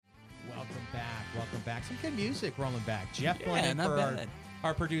Welcome back. Some good music rolling back. Jeff Yeah, in not for bad.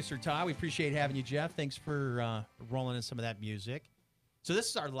 our producer, Todd. We appreciate having you, Jeff. Thanks for rolling in some of that music. So this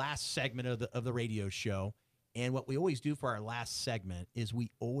is our last segment of the radio show. And what we always do for our last segment is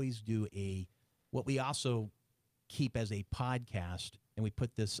we always do what we also keep as a podcast. And we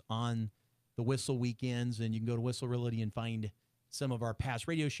put this on the Whissel weekends. And you can go to Whissel Realty and find some of our past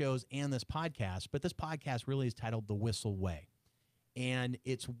radio shows and this podcast. But this podcast really is titled The Whissel Way. And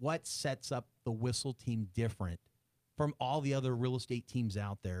it's what sets up the Whissel team different from all the other real estate teams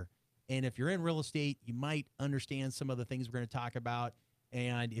out there. And if you're in real estate, you might understand some of the things we're going to talk about.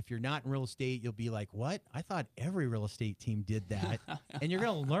 And if you're not in real estate, you'll be like, what? I thought every real estate team did that. And you're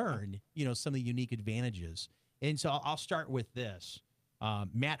going to learn, some of the unique advantages. And so I'll start with this.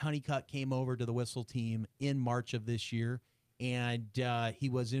 Matt Honeycutt came over to the Whissel team in March of this year. And he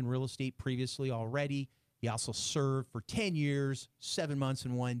was in real estate previously already. He also served for 10 years, 7 months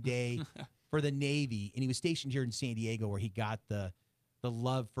and 1 day for the Navy. And he was stationed here in San Diego where he got the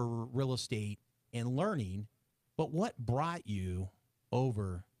love for real estate and learning. But what brought you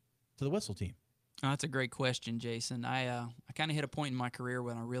over to the Whissel team? Oh, that's a great question, Jason. I kind of hit a point in my career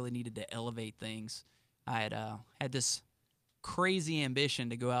when I really needed to elevate things. I had this crazy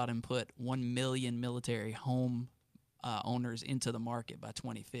ambition to go out and put 1 million military home owners into the market by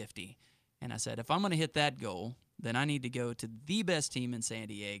 2050. And I said, if I'm going to hit that goal, then I need to go to the best team in San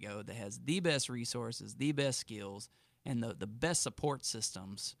Diego that has the best resources, the best skills, and the best support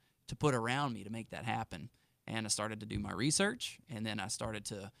systems to put around me to make that happen. And I started to do my research, and then I started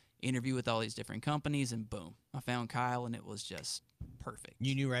to interview with all these different companies, and boom, I found Kyle, and it was just perfect.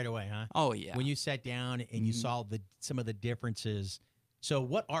 You knew right away, huh? Oh, yeah. When you sat down and you saw some of the differences. So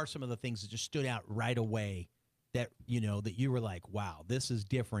what are some of the things that just stood out right away that you were like, wow, this is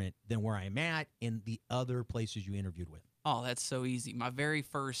different than where I'm at and the other places you interviewed with? Oh, that's so easy. My very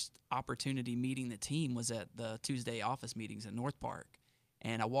first opportunity meeting the team was at the Tuesday office meetings in North Park.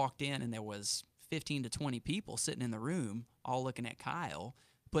 And I walked in, and there was 15 to 20 people sitting in the room all looking at Kyle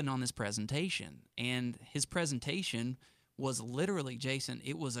putting on this presentation. And his presentation was literally, Jason,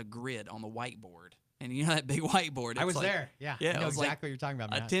 it was a grid on the whiteboard. And you know that big whiteboard? I was there. Yeah. Yeah, I know it was exactly what you're talking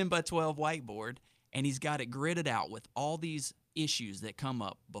about, a Matt. 10 by 12 whiteboard. And he's got it gridded out with all these issues that come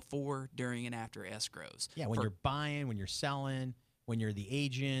up before, during, and after escrows. Yeah, when you're buying, when you're selling, when you're the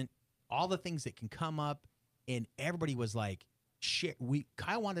agent, all the things that can come up. And everybody was like, shit,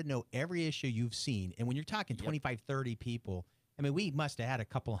 Kyle wanted to know every issue you've seen. And when you're talking 25, 30 people, I mean, we must have had a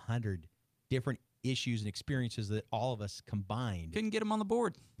couple hundred different issues and experiences that all of us combined. Couldn't get them on the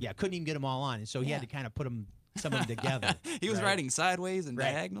board. Yeah, couldn't even get them all on. And so he had to kind of put some of them together. He was writing sideways and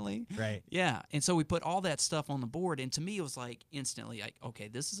diagonally. Right. Yeah. And so we put all that stuff on the board. And to me, it was like instantly like, okay,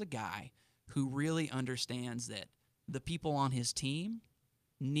 this is a guy who really understands that the people on his team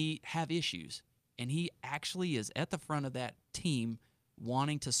have issues. And he actually is at the front of that team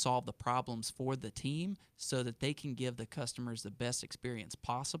wanting to solve the problems for the team so that they can give the customers the best experience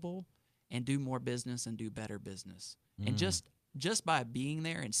possible and do more business and do better business. And just by being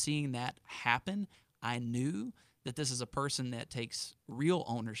there and seeing that happen, I knew that this is a person that takes real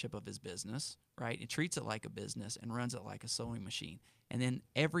ownership of his business, right? And treats it like a business and runs it like a sewing machine. And then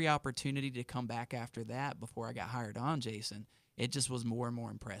every opportunity to come back after that before I got hired on, Jason, it just was more and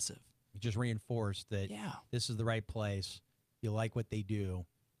more impressive. It just reinforced that this is the right place. You like what they do.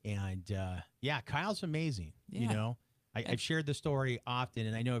 And, Kyle's amazing. Yeah. I've shared the story often,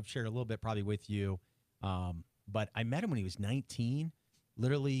 and I know I've shared a little bit probably with you, but I met him when he was 19.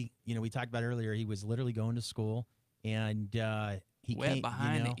 Literally, we talked about earlier, he was literally going to school, and he wet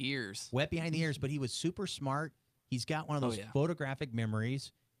behind the ears. Wet behind the ears, but he was super smart. He's got one of those photographic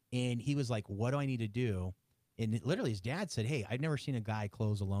memories, and he was like, what do I need to do? And literally his dad said, hey, I've never seen a guy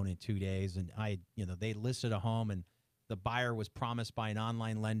close a loan in 2 days. And they listed a home, and the buyer was promised by an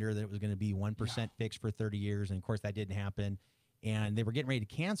online lender that it was going to be 1% fixed for 30 years. And of course that didn't happen. And they were getting ready to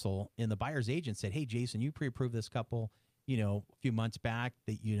cancel. And the buyer's agent said, hey, Jason, you pre-approved this couple, a few months back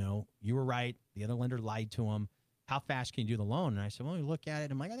that, you were right. The other lender lied to him. How fast can you do the loan? And I said, well, you look at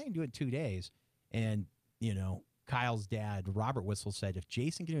it. I'm like, I think I can do it in 2 days. And, Kyle's dad, Robert Whissel, said, if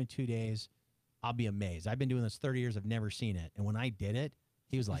Jason can do it in 2 days, I'll be amazed. I've been doing this 30 years. I've never seen it. And when I did it,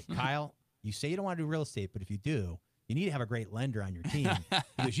 he was like, Kyle, you say you don't want to do real estate, but if you do, you need to have a great lender on your team.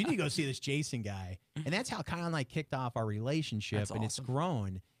 Because you need to go see this Jason guy. And that's how Kyle and I kicked off our relationship. That's and awesome. It's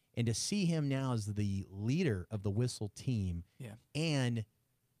grown. And to see him now as the leader of the Whissel team and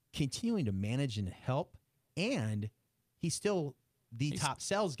continuing to manage and help, and he's still the top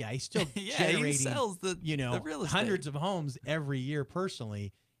sales guy. He's still generating, he sells the real estate. hundreds of homes every year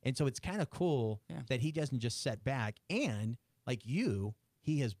personally. And so it's kind of cool that he doesn't just set back. And like you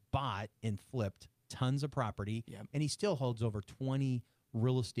he has bought and flipped tons of property, Yep. and he still holds over 20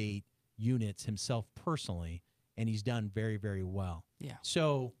 real estate units himself personally, and he's done very, very well. Yeah.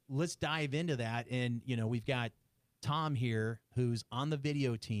 So let's dive into that. And, we've got Tom here who's on the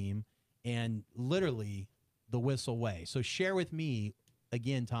video team and literally the Whissel Way. So share with me,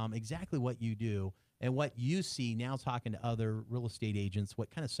 again, Tom, exactly what you do and what you see now talking to other real estate agents,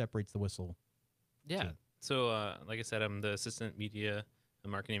 what kind of separates the Whissel. Yeah. team. So, like I said, I'm the assistant media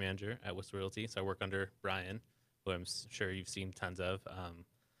and marketing manager at Whissel Realty. So I work under Brian, who I'm sure you've seen tons of.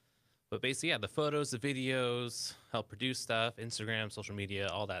 But basically, yeah, the photos, the videos, help produce stuff, Instagram, social media,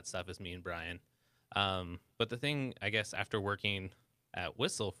 all that stuff is me and Brian. But the thing, I guess, after working at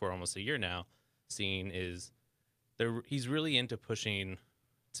Whissel for almost a year now, seeing is he's really into pushing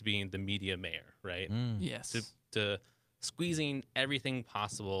to being the media mayor, right? Yes. To squeezing everything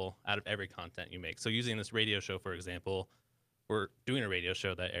possible out of every content you make. So using this radio show, for example, we're doing a radio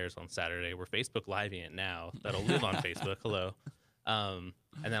show that airs on Saturday. We're Facebook Living it now. That'll live on Facebook. Hello. And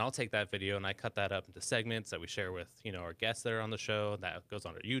then I'll take that video and I cut that up into segments that we share with, our guests that are on the show. That goes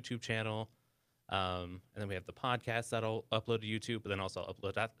on our YouTube channel. And then we have the podcast that'll upload to YouTube, but then also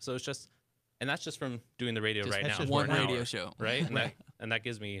upload that. So it's just, and that's just from doing the radio right that's now. just for One an radio hour, show. right? And, Right. that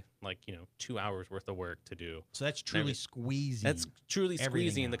gives me 2 hours worth of work to do. So that's truly squeezing. That's truly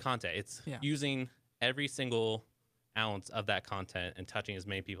everything squeezing the out. content. It's Yeah. using every single ounce of that content and touching as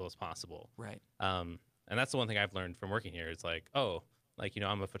many people as possible. Right. And that's the one thing I've learned from working here. It's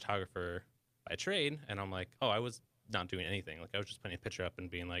I'm a photographer by trade, and I'm like, I was not doing anything. Like I was just putting a picture up and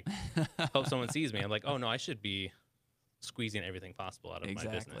being like, hope someone sees me. I'm like, no, I should be squeezing everything possible out of my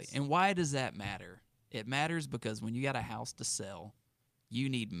Exactly. business. And why does that matter? It matters because when you got a house to sell, you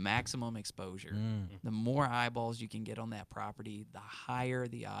need maximum exposure. The more eyeballs you can get on that property, the higher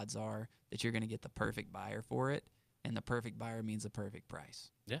the odds are that you're going to get the perfect buyer for it. And the perfect buyer means the perfect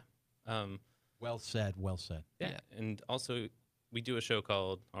price. Yeah. Well said. Well said. Yeah. And also, we do a show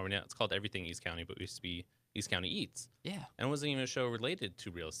called, it's called Everything East County, but it used to be East County Eats. Yeah. And it wasn't even a show related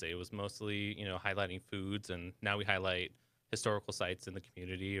to real estate. It was mostly, highlighting foods. And now we highlight historical sites in the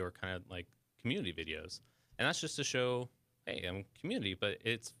community or kind of like community videos. And that's just to show, hey, I'm community. But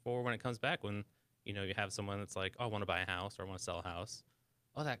it's for when it comes back when, you have someone that's like, I want to buy a house or I want to sell a house.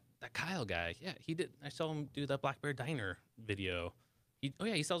 Oh, that Kyle guy. Yeah, he did. I saw him do the Black Bear Diner video.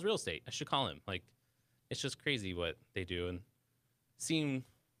 He sells real estate. I should call him. Like, it's just crazy what they do. And seeing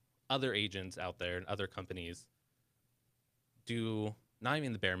other agents out there and other companies do not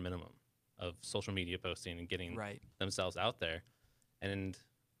even the bare minimum of social media posting and getting themselves out there. And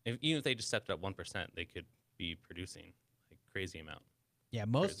even if they just stepped up 1%, they could be producing like crazy amount. Yeah,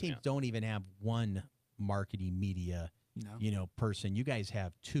 most teams don't even have one marketing media person. You guys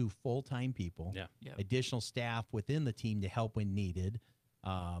have 2 full-time people, additional staff within the team to help when needed.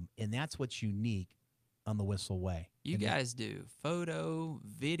 And that's what's unique on the Whissel Way. You guys do photo,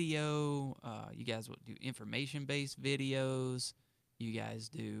 video. You guys will do information-based videos. You guys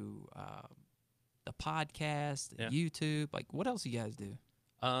do the podcast, YouTube. Like, what else you guys do?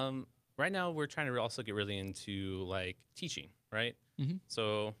 Right now, we're trying to also get really into like teaching, right? Mm-hmm.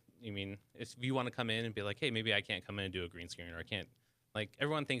 So, if you want to come in and be like, hey, maybe I can't come in and do a green screen, or I can't, like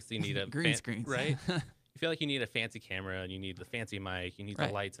everyone thinks you need a green screen, right? You feel like you need a fancy camera and you need the fancy mic, you need the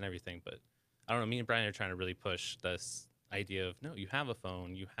lights and everything. But I don't know, me and Brian are trying to really push this idea of, no, you have a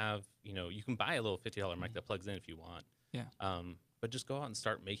phone, you have, you can buy a little $50 mic that plugs in if you want. Yeah. But just go out and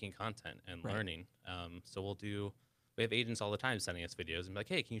start making content and learning. So we have agents all the time sending us videos and be like,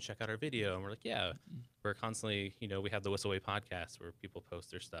 hey, can you check out our video? And we're like, yeah. We're constantly, we have the Whissel Way Podcast where people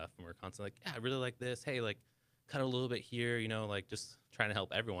post their stuff and we're constantly like, yeah, I really like this. Hey, like cut a little bit here, like just trying to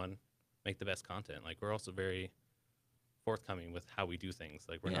help everyone make the best content. Like we're also very forthcoming with how we do things.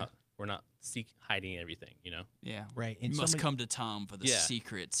 Like we're not hiding everything, Yeah. Right. And you must come to Tom for the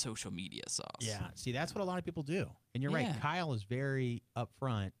secret social media sauce. Yeah. See, that's what a lot of people do. And you're right. Kyle is very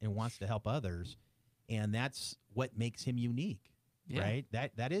upfront and wants to help others. And that's what makes him unique, right?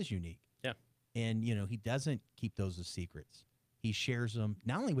 That is unique. Yeah. And, he doesn't keep those as secrets. He shares them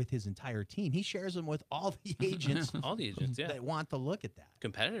not only with his entire team, he shares them with all the agents. All the agents, that want to look at that.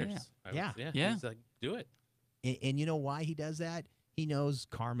 Competitors. Yeah. He's like, do it. And you know why he does that? He knows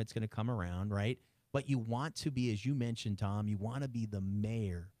karma's going to come around, right? But you want to be, as you mentioned, Tom, you want to be the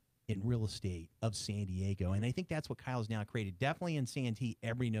mayor in real estate of San Diego. And I think that's what Kyle's now created. Definitely in Santee,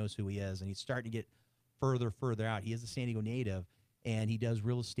 everybody knows who he is, and he's starting to get further out. He is a San Diego native, and he does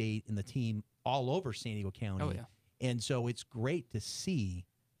real estate in the team all over San Diego County. Oh, yeah. And so it's great to see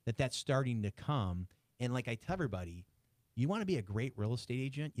that that's starting to come. And like I tell everybody, you want to be a great real estate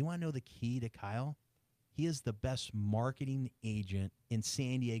agent, you want to know the key to Kyle? he is the best marketing agent in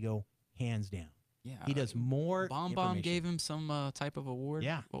San Diego, hands down. Yeah, He does more. Bomb information. gave him some type of award.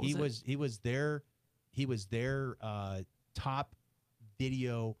 Yeah, What he was was their top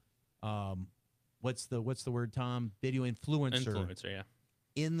video. What's the word, Tom? Video Influencer, yeah.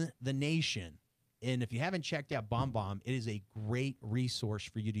 in the nation. And if you haven't checked out BombBomb, it is a great resource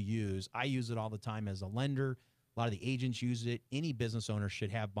for you to use. I use it all the time as a lender. A lot of the agents use it. Any business owner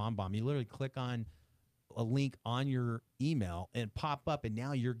should have BombBomb. You literally click on a link on your email and pop up, and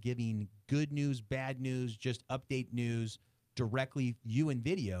now you're giving good news, bad news, just update news directly, you in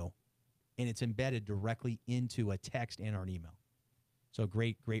video, and it's embedded directly into a text and or an email. So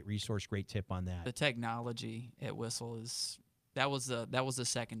great resource, great tip on that. the technology at Whissel is that was the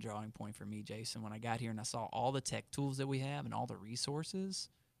second drawing point for me, Jason. When I got here and I saw all the tech tools that we have and all the resources,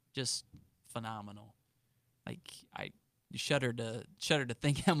 just phenomenal. Like I shudder to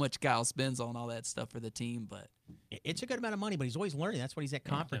think how much Kyle spends on all that stuff for the team, but It's a good amount of money, but he's always learning. That's what he's at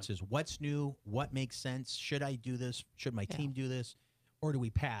conferences. What's new? What makes sense? Should I do this? Should my team do this? Or do we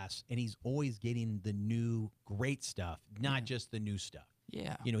pass? And he's always getting the new great stuff, not just the new stuff.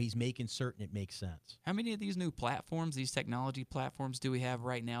 yeah. You know, he's making certain it makes sense. How many of these new platforms, these technology platforms, do we have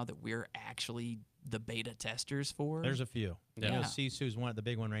right now that we're actually the beta testers for? There's a few. Yeah. I know Sisu's the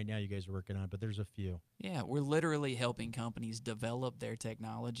big one right now you guys are working on, but there's a few. Yeah, we're literally helping companies develop their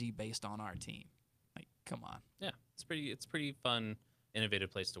technology based on our team. Like, come on. Yeah, it's pretty fun, innovative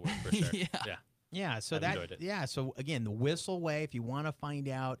place to work for sure. Yeah. Yeah, so I've enjoyed it. so again, the Whissel Way, if you want to find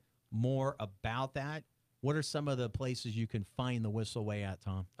out more about that, what are some of the places you can find the Whissel Way at,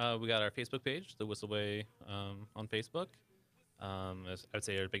 Tom? We got our Facebook page, the Whissel Way, on Facebook. I would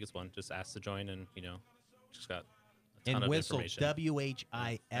say our biggest one. Just ask to join, and just got a ton And of Whissel, information.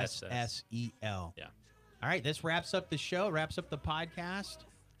 WHISSEL. Yeah. All right, this wraps up the show, wraps up the podcast.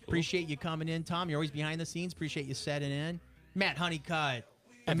 Appreciate you coming in, Tom. You're always behind the scenes. Appreciate you setting in. Matt Honeycutt,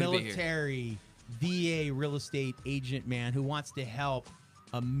 a Happy to be here. military VA real estate agent man who wants to help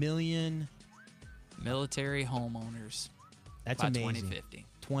 1 million. Military homeowners That's by amazing. 2050.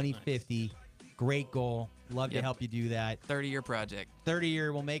 2050. Great goal. Love to Yep. help you do that. 30-year project.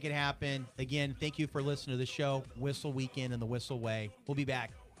 30-year, we'll make it happen. Again, thank you for listening to the show, Whissel Weekend and the Whissel Way. We'll be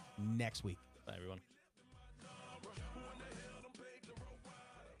back next week. Bye, everyone.